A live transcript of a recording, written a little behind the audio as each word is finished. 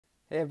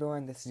Hey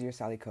everyone, this is your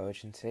Scioly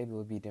coach, and today we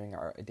will be doing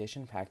our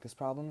addition practice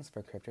problems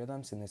for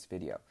cryptarithms in this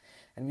video.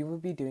 And we will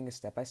be doing a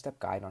step-by-step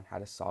guide on how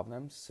to solve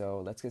them,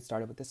 so let's get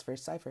started with this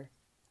first cipher.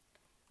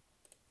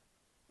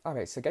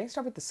 Alright, so getting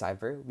started with the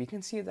cipher, we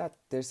can see that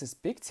there's this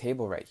big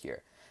table right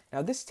here.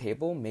 Now this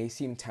table may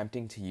seem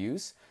tempting to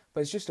use,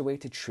 but it's just a way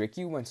to trick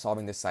you when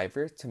solving the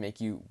cipher to make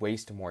you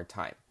waste more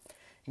time.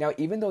 Now,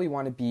 even though we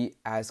want to be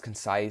as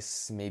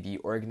concise, maybe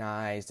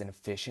organized, and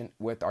efficient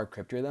with our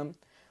cryptarithm,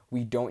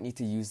 we don't need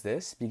to use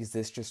this because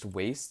this just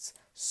wastes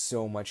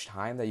so much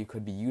time that you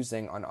could be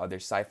using on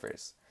other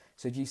ciphers.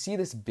 So if you see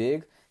this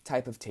big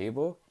type of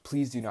table,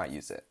 please do not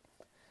use it.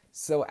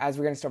 So as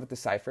we're going to start with the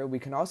cipher, we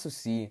can also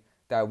see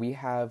that we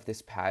have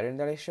this pattern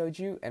that I showed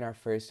you in our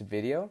first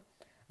video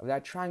of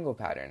that triangle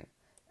pattern,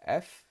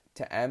 F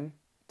to M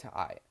to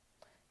I.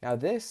 Now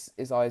this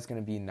is always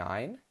going to be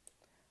 9,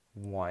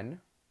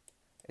 1,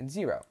 and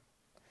 0.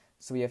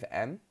 So we have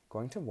M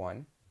going to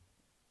 1,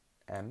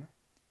 M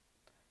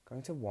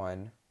going to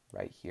 1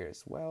 right here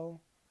as well.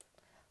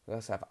 We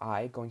also have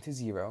I going to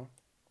 0.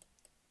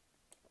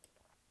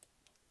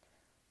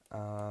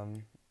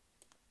 And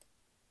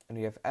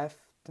we have F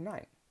to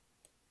 9.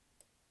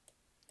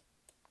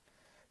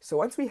 So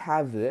once we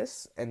have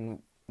this,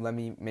 and let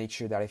me make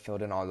sure that I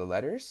filled in all the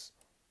letters,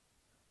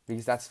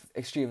 because that's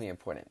extremely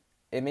important.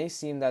 It may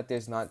seem that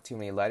there's not too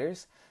many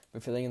letters,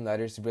 but filling in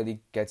letters really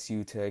gets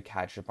you to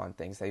catch up on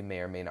things that you may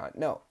or may not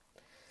know.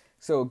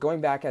 So going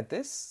back at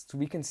this,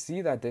 we can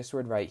see that this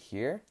word right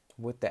here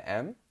with the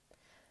M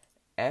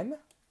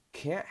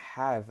can't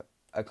have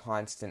a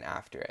constant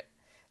after it.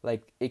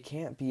 Like, it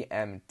can't be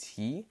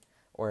MT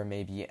or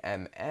maybe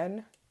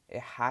MN. It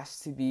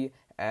has to be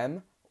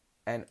M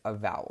and a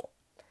vowel.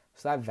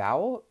 So that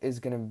vowel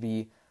is going to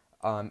be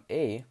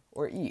A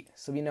or E.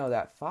 So we know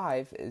that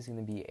 5 is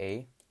going to be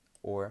A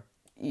or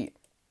E.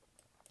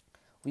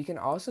 We can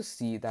also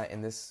see that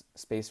in this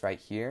space right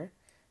here,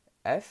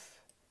 F,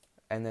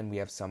 and then we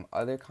have some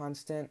other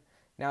constant.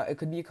 Now, it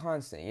could be a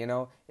constant,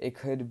 it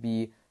could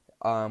be,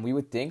 we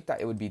would think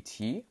that it would be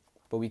T,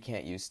 but we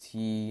can't use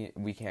T,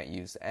 we can't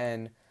use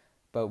N,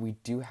 but we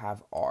do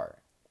have R.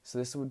 So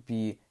this would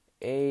be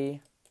A,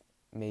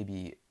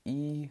 maybe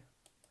E,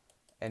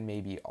 and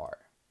maybe R.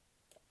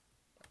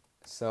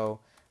 So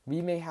we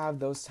may have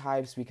those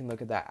types. We can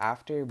look at that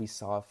after we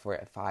saw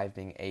for 5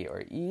 being A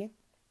or E.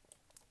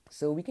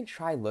 So we can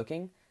try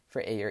looking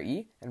for A or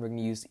E, and we're going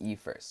to use E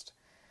first.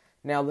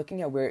 Now,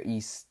 looking at where E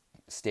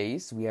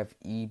stays, we have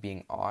E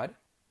being odd.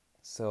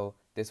 So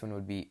this one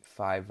would be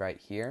 5 right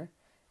here.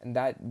 And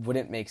that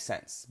wouldn't make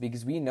sense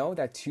because we know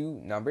that two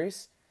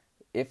numbers,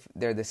 if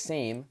they're the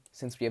same,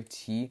 since we have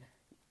T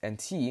and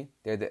T,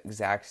 they're the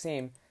exact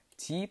same,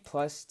 T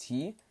plus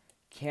T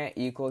can't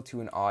equal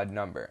to an odd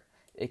number.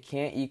 It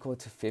can't equal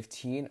to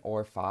 15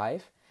 or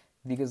 5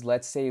 because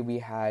let's say we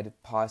had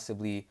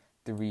possibly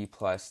 3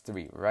 plus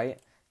 3, right?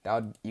 That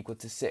would equal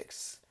to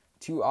 6.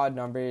 Two odd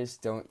numbers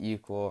don't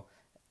equal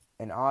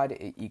an odd,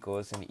 it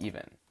equals an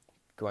even,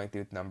 going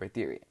through number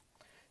theory.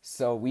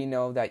 So we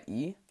know that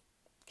E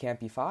can't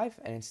be 5,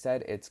 and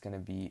instead it's going to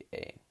be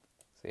A.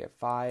 So you have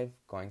 5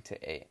 going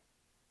to A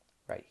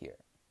right here.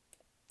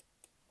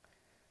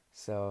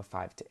 So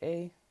 5 to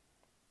A,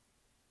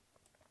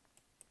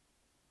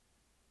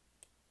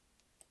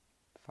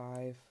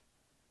 5,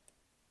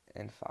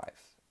 and 5.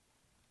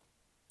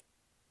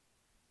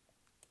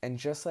 And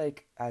just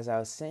like as I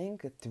was saying,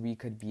 3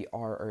 could be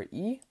R or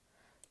E,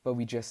 but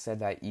we just said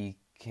that E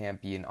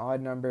can't be an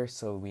odd number,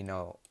 so we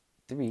know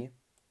 3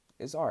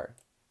 is R.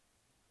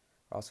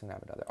 We're also going to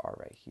have another R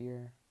right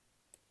here.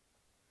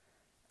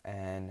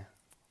 And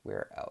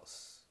where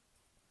else?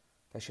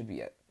 That should be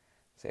it.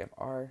 So you have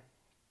R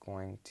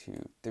going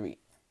to 3.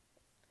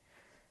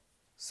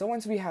 So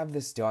once we have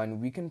this done,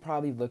 we can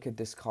probably look at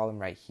this column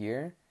right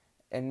here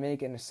and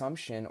make an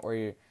assumption,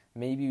 or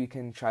maybe we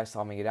can try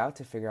solving it out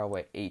to figure out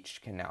what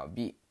H can now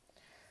be.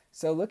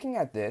 So looking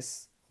at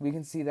this, we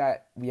can see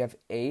that we have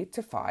A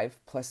to 5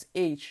 plus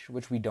H,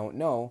 which we don't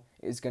know,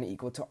 is going to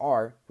equal to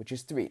R, which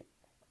is 3.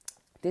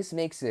 This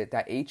makes it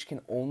that H can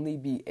only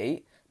be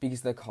 8 because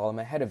of the column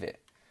ahead of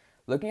it.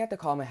 Looking at the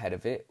column ahead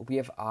of it, we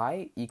have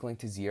I equaling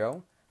to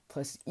 0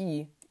 plus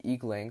E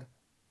equaling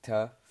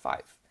to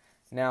 5.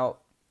 Now,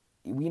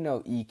 we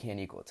know E can't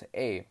equal to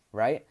A,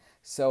 right?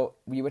 So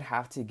we would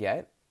have to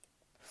get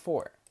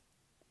 4.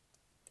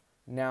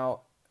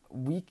 Now,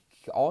 we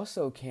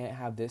also can't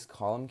have this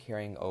column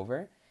carrying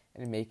over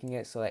and making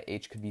it so that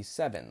H could be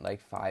 7, like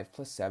 5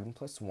 plus 7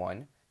 plus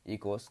 1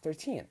 equals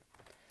 13.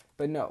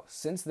 But no,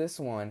 since this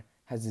one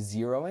has a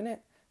 0 in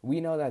it, we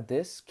know that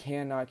this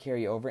cannot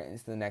carry over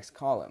into the next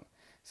column.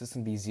 So it's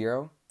going to be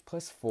 0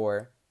 plus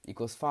 4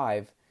 equals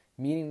 5,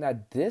 meaning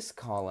that this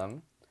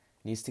column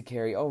needs to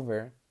carry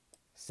over,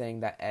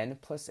 saying that N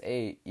plus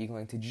A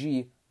equaling to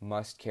G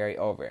must carry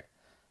over.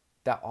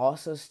 That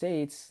also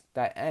states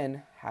that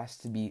N has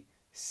to be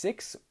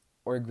 6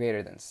 or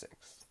greater than 6.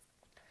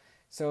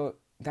 So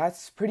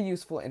that's pretty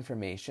useful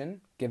information,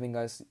 giving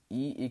us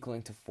E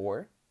equaling to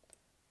 4.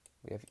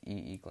 We have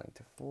E equaling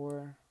to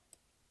 4,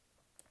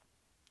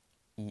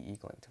 E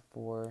equaling to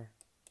 4,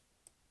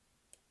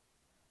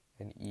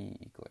 and E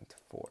equaling to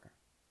 4.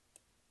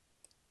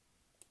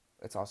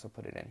 Let's also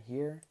put it in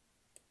here.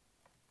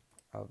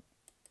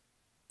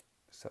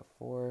 So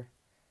 4.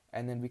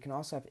 And then we can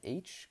also have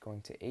H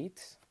going to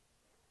 8.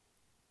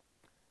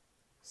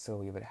 So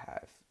we would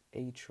have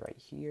H right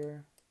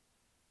here.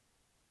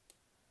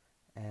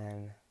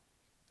 And,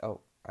 oh,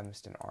 I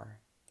missed an R.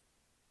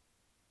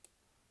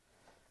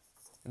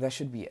 That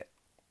should be it.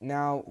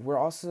 Now, we're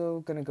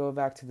also going to go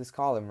back to this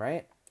column,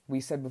 right? We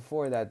said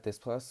before that this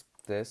plus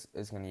this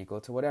is going to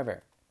equal to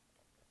whatever.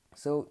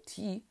 So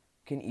T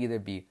can either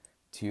be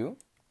 2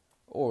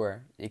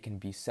 or it can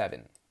be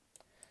 7.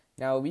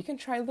 Now, we can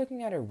try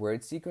looking at our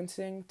word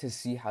sequencing to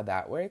see how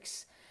that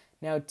works.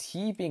 Now,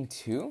 T being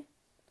 2,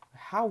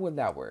 how would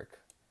that work?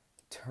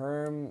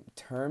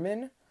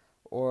 Termin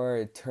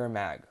or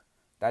termag?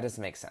 That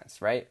doesn't make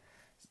sense, right?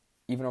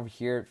 Even over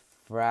here,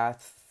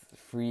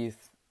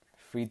 frith,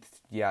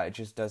 yeah, it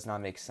just does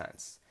not make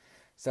sense.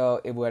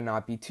 So it would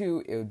not be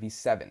 2, it would be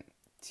 7.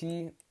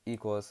 T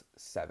equals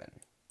 7.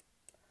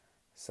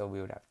 So we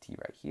would have T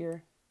right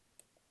here,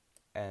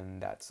 and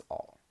that's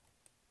all.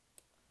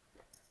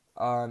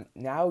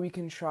 Now we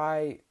can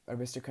try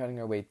aristocrating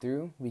our way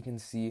through. We can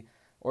see,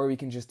 or we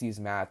can just use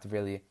math,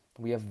 really.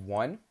 We have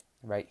 1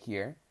 right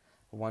here.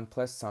 1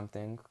 plus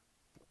something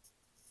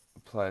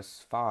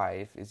plus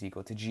 5 is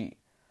equal to G.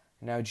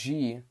 Now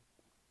G,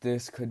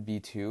 this could be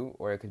 2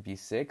 or it could be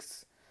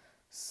 6.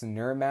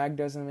 Snurmag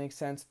doesn't make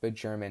sense, but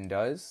German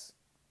does.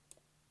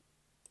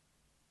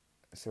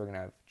 So we're going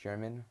to have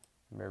German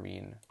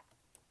marine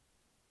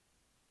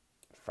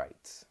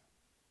fright.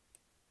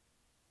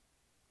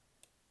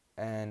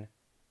 And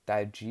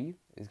that G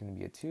is going to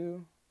be a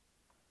 2.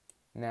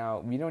 Now,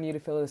 we don't need to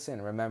fill this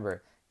in.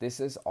 Remember, this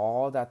is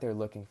all that they're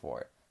looking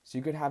for. So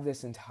you could have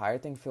this entire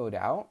thing filled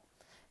out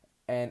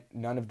and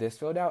none of this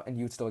filled out, and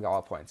you'd still get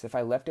all points. If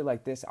I left it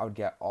like this, I would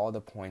get all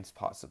the points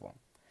possible.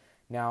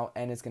 Now,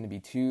 N is going to be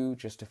 2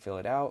 just to fill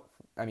it out.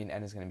 N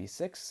is going to be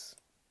 6.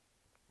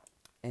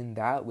 And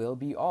that will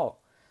be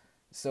all.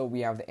 So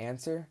we have the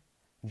answer,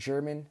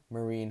 German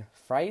marine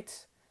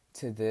fright,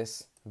 to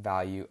this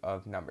value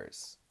of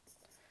numbers.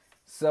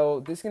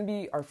 So this is going to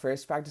be our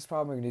first practice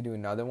problem. We're going to do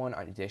another one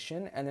on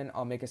addition, and then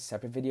I'll make a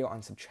separate video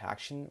on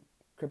subtraction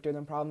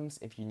cryptarithm problems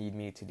if you need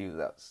me to do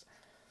those.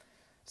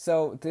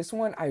 So this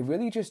one, I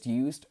really just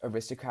used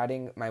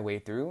aristocrating my way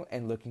through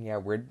and looking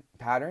at word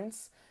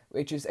patterns,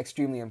 which is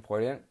extremely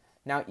important.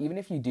 Now, even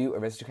if you do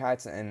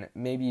aristocrats and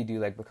maybe you do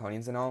like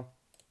Baconians and all,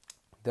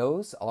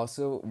 those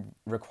also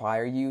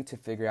require you to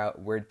figure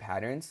out word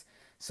patterns.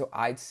 So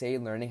I'd say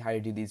learning how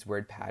to do these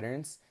word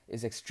patterns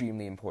is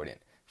extremely important.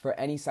 For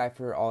any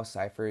cipher or all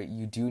cipher,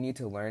 you do need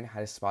to learn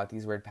how to spot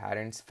these word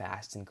patterns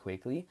fast and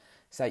quickly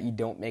so that you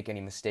don't make any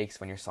mistakes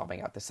when you're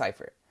solving out the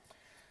cipher.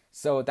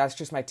 So that's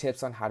just my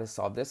tips on how to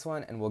solve this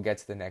one, and we'll get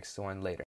to the next one later.